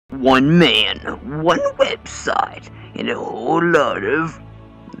One man, one website, and a whole lot of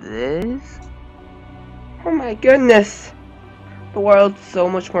this. Oh my goodness! The world's so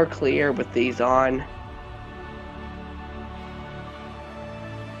much more clear with these on.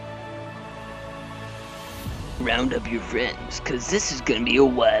 Round up your friends, cause this is gonna be a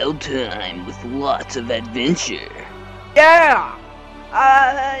wild time with lots of adventure. Yeah!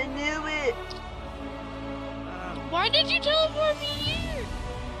 I knew it! Why did you teleport me here?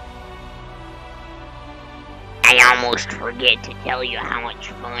 I almost forget to tell you how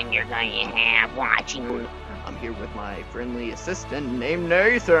much fun you're going to have watching. I'm here with my friendly assistant named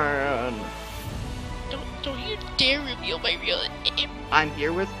Nathan. Don't you dare reveal my real name. I'm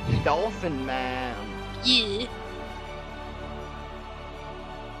here with Dolphin Man. Yeah.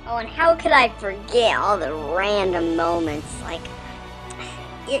 Oh, and how could I forget all the random moments? Like,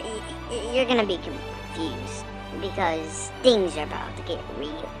 you're gonna be confused because things are about to get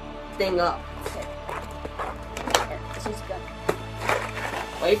real. Thing up. This is good.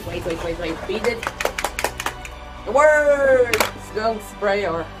 Wait. Beat it. The word! Skunk spray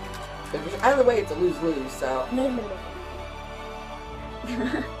or... Either way, it's a lose-lose, so...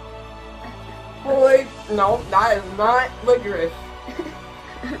 Wait, no, that is not licorice.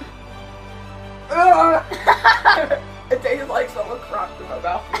 It tastes like someone crocked in my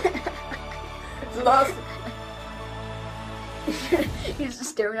mouth. It's not... He's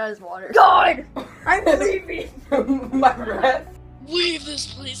just staring at his water. God! I'm leaving my breath. Leave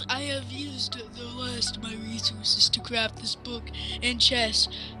this place. I have used the last of my resources to craft this book and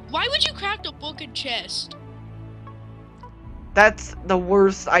chest. Why would you craft a book and chest? That's the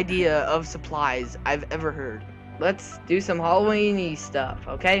worst idea of supplies I've ever heard. Let's do some Halloween-y stuff,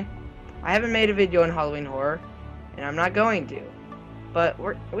 okay? I haven't made a video on Halloween horror, and I'm not going to. But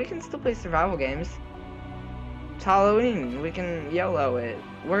we can still play survival games. It's Halloween. We can YOLO it.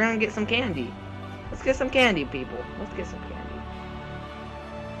 We're gonna get some candy. Let's get some candy, people. Let's get some candy.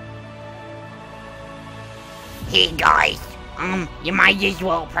 Hey guys, you might as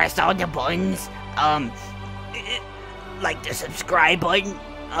well press all the buttons. Like the subscribe button,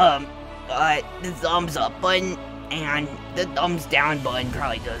 the thumbs up button, and the thumbs down button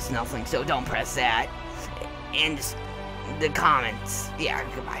probably does nothing, so don't press that. And the comments. Yeah,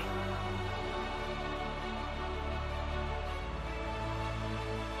 goodbye.